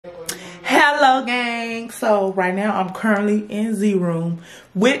Hello gang. So right now I'm currently in Z room,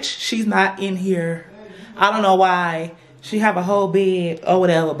 which she's not in here. I don't know why. She have a whole bed or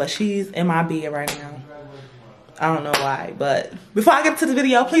whatever, but she's in my bed right now. I don't know why, but before I get to the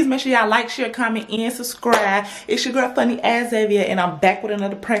video, please make sure y'all like, share, comment, and subscribe. It's your girl Funny As Xavier, and I'm back with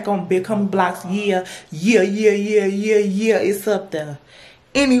another prank on Becoming Blocks. Yeah. It's up there.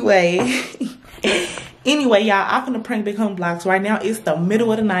 Anyway, y'all, I'm finna prank Becoming Blocks. Right now, it's the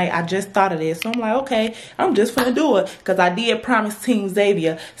middle of the night. I just thought of this, so I'm like, okay, I'm just finna do it, because I did promise Team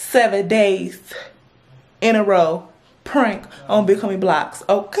Xavier 7 days in a row prank on Becoming Blocks.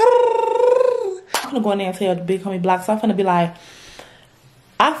 Okay. I'm gonna go in there and tell the Becoming Blocks. So I'm gonna be like,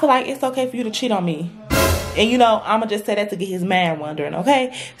 I feel like it's okay for you to cheat on me. And you know, I'm gonna just say that to get his man wondering,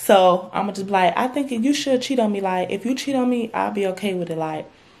 okay? So I'm gonna just be like, I think you should cheat on me. Like, if you cheat on me, I'll be okay with it. Like,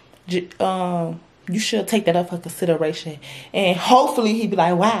 you should take that up for consideration. And hopefully he'd be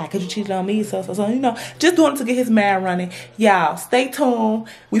like, why? Because you cheated on me. So, you know, just doing it to get his man running. Y'all, stay tuned.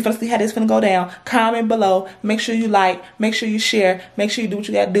 We finna see how this finna go down. Comment below. Make sure you like. Make sure you share. Make sure you do what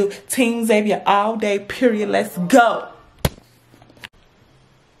you gotta do. Team Xavier all day, period. Let's go.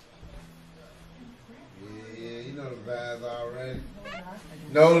 Yeah, you know the vibes already.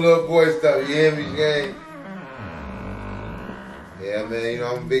 No little boy stuff. You hear me, gang? Yeah, man. You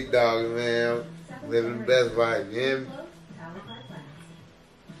know, I'm a big dog, man. Living the best life, you hear me?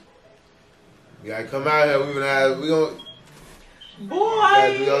 You gotta come out here, we gonna gotta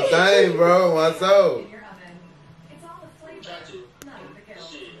do your thing, bro, my soul.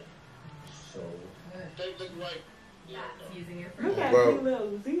 Look at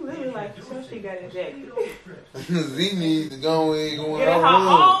Z literally like she got injected. Z needs to go in, going get in her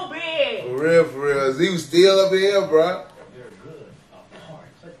own bed. For real. Z was still up in here, bro.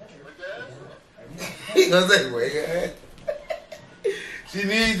 He gonna say, wait, she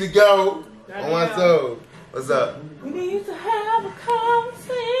needs to go on my soul. What's up? We need to have a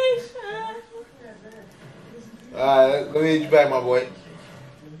conversation. Alright, let me hit you back, my boy.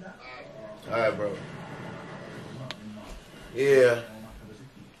 Alright, bro. Yeah.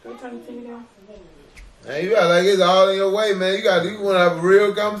 Go turn the TV down. Man, you got like it's all in your way, man. You wanna have a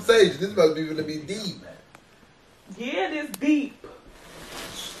real conversation. This must be gonna be deep. Yeah, this deep.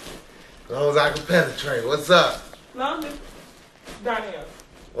 As long as I can penetrate. What's up? Long as Darnell.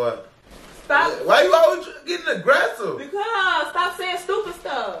 What? Stop. Why you always getting aggressive? Because stop saying stupid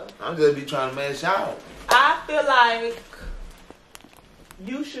stuff. I'm just be trying to mash out. I feel like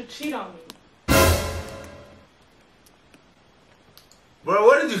you should cheat on me. Bro,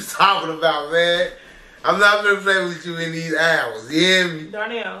 what are you talking about, man? I'm not gonna play with you in these hours. You hear me?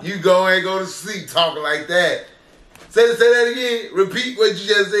 Darnell. You go and go to sleep talking like that. Say that again. Repeat what you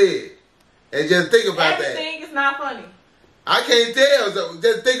just said. And just think about that. Everything is not funny. I can't tell, so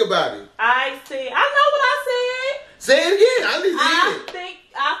just think about it. I know what I said. Say it again. I need to hear it.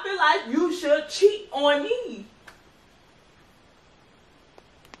 I feel like you should cheat on me.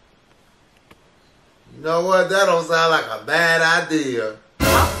 You know what? That don't sound like a bad idea.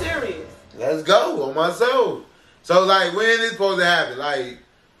 I'm serious. Let's go on my soul. So, like, when is it supposed to happen? Like,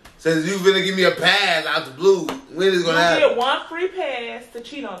 since you finna give me a pass out the blue, when is it gonna happen? You get one free pass to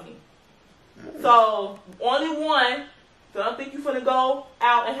cheat on me. So, only one. So, I don't think you finna go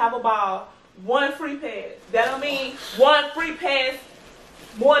out and have a ball. One free pass. That don't mean one free pass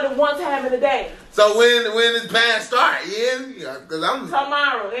more than one time in a day. So, when does pass start? Yeah? Because I'm...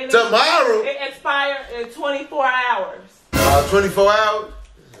 Tomorrow. Tomorrow? It expires in 24 hours. 24 hours?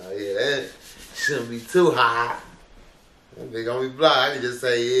 Oh, yeah, that shouldn't be too high. They gonna be blocked. I can just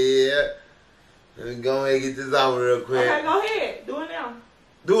say, yeah. Let me go ahead and get this out real quick. Okay, go ahead. Do it now.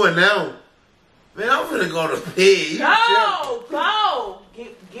 Do it now? Man, I'm finna go to bed. Go.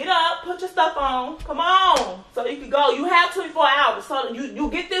 Get up. Put your stuff on. Come on. So you can go. You have 24 hours. So you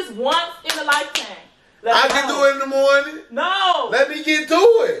get this once in a lifetime. I can do it in the morning. No. Let me get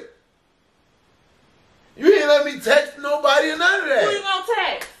to it. You ain't let me text nobody or none of that. Who you gonna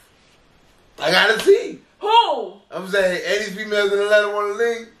text? I gotta see. Who? I'm saying any females in the letter want to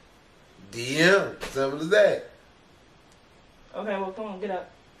link. DM. Simple as that. Okay, well, come on. Get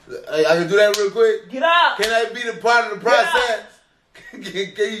up. I can do that real quick. Get up. Can I be the part of the process? Can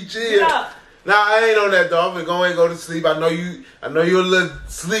you chill? Get up. Nah, I ain't on that though. I'm gonna go and go to sleep. I know you're a little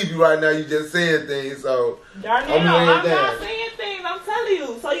sleepy right now. You just saying things, so Darnell, I'm not saying things. I'm telling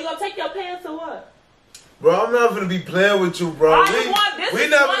you. So you gonna take your pants or what? Bro, I'm not gonna be playing with you, bro. We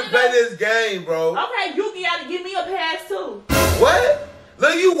not gonna play this game, bro. Okay, you gotta give me a pass too. What?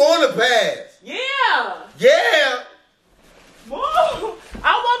 Look, you want a pass? Yeah. Yeah. Whoa.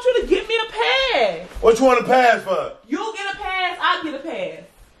 I want you to give me a pass. What you want a pass for? You get a pass, I get a pass.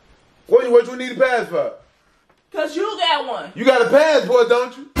 What What you need a pass for? Cause you got one. You got a passport,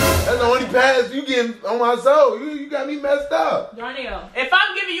 don't you? That's the only pass you getting on my soul. You got me messed up. Darnell, if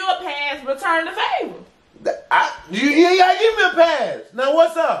I'm giving you a pass, return the favor. You ain't gotta give me a pass. Now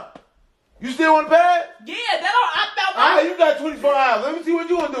what's up? You still want a pass? Yeah, that don't opt out my Alright, you got 24 hours. Let me see what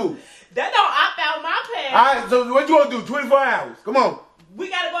you wanna do. That don't opt out my pass. Alright, so what you wanna do? 24 hours. Come on. We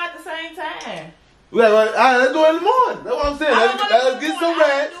gotta go at the same time. Alright, let's do it in the morning. That's what I'm saying. Let's get some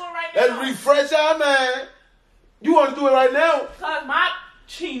rest. Let's refresh our mind. You wanna do it right now? Cause my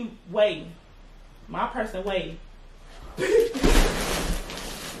person waiting.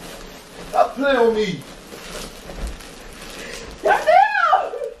 Stop playing with me.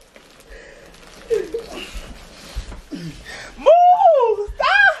 Goddamn! Move!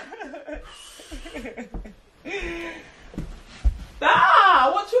 Stop!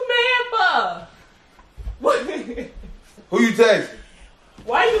 Stop! What you mad for? What? Who you texting?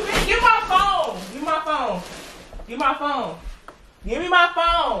 Why you mad? Give my phone. Give my phone. Give my phone. Give me my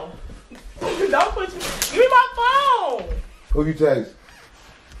phone. Don't put you. Give me my phone. Who you texting?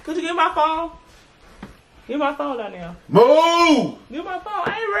 Could you give my phone? Give my phone down there. Move! Give my phone.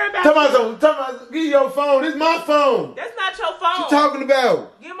 I ain't worried about Tell me, give your phone. This is my phone. That's not your phone. What you talking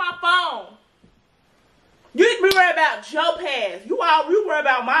about? Give my phone. You need to be worried about your pass. You worry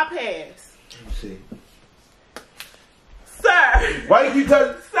about my pass. Let me see. Sir. Why you keep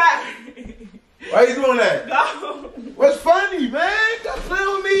touching? Sir. Why you doing that? Go. What's funny, man? Stop playing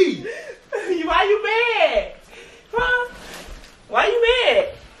with me. Why you mad? Huh? Why you mad?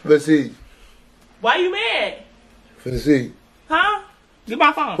 Let's see. Why you mad? Let's see. Huh? Give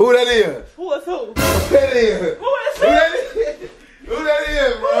my phone. Who that is? Who is who? Who that is? Who is Who that is? Who that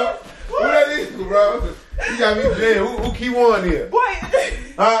is, bro? Who that is, bro? You got me playing. Who keep on here? Boy.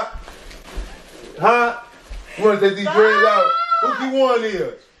 Huh? Huh? You want to take these dreads out? Who keep on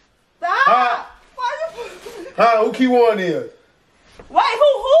here? Stop. Huh? Why you... Huh? Who keep on here? Wait,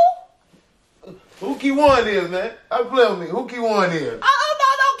 who? Who key one is, man? Stop playing with me. Who key one is? I don't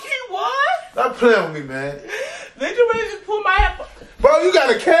know no key one. Stop playing with me, man. Did you really just pull my hair? Bro, you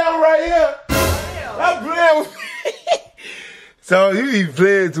got a camera right here. Damn. Stop playing with me. So you be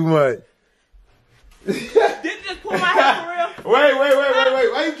playing too much. Did you just pull my hair for real? Wait.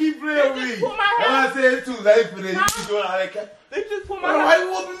 Why you keep playing with me? Just pull my hair. And I said it's too late for this. You keep doing all that. Did you just pull my Bro, hair? why you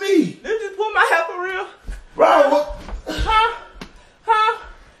whooping me? Did you just pull my hair for real? Bro, what? Huh?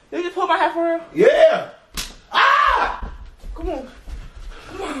 Did you just pull my hair for real? Yeah. Ah! Come on.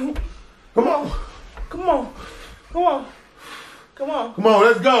 Come on,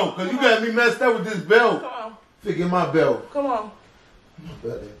 let's go. Because you got me messed up with this belt. Come on. Figure my belt. Come on. My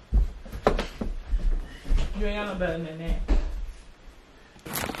belt. You ain't got no better than that.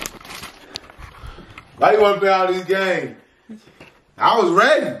 Why you want to play all these games? I was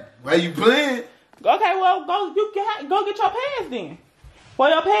ready. Why you playing? Okay, well, go get your pass then. Where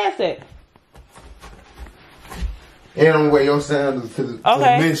your pass at? And I'm gonna wear your sandals to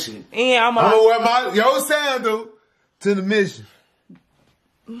the mission. And I'm gonna wear your sandal to the mission.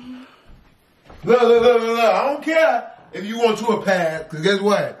 Look. I don't care if you want you a pass, because guess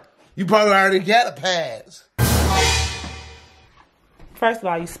what? You probably already got a pass. First of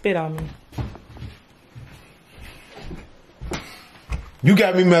all, you spit on me. You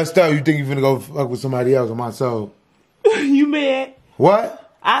got me messed up. You think you finna go fuck with somebody else on my soul? You mad?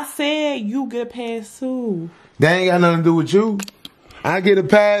 What? I said you get a pass too. That ain't got nothing to do with you. I get a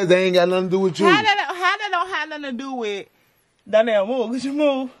pass. They ain't got nothing to do with you. How that don't have nothing to do with Donnell? Move. Could you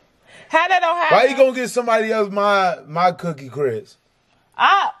move? How that don't have? Why you gonna get somebody else my cookie crisp?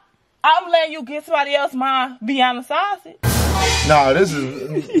 I'm letting you get somebody else my Vienna sausage. Nah, this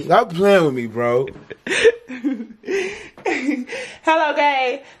is stop playing with me, bro. Hello,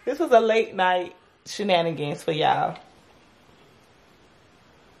 gang. This was a late night shenanigans for y'all.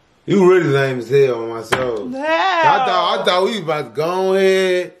 You really lame as hell on my soul. Hell. I thought we was about to go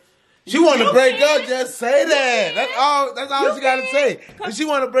ahead. She want to break up, just say that. That's all she got to say. If she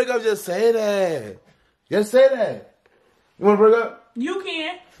want to break up, just say that. Just say that. You want to break up? You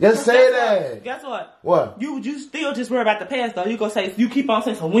can. Just say that. Guess what? What? You still just worry about the past though. You gonna say, you keep on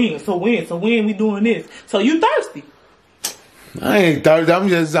saying, so when we doing this? So you thirsty. I ain't thirsty. I'm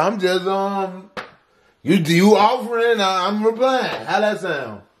just you offering, I'm replying. How that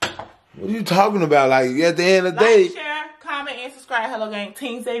sound? What are you talking about? Like, at the end of the day. Like, share, comment, and subscribe. Hello, gang.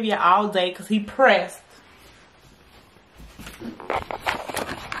 Team Xavier all day because he pressed.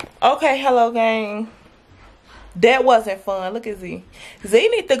 Okay, hello, gang. That wasn't fun. Look at Z. Z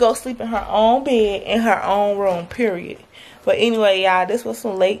need to go sleep in her own bed in her own room, period. But anyway, y'all, this was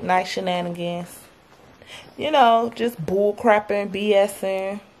some late night shenanigans. You know, just bull crapping,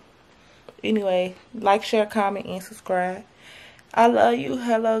 BSing. Anyway, like, share, comment, and subscribe. I love you.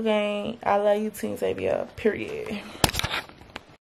 Hello, gang. I love you, Team Xavier. Period.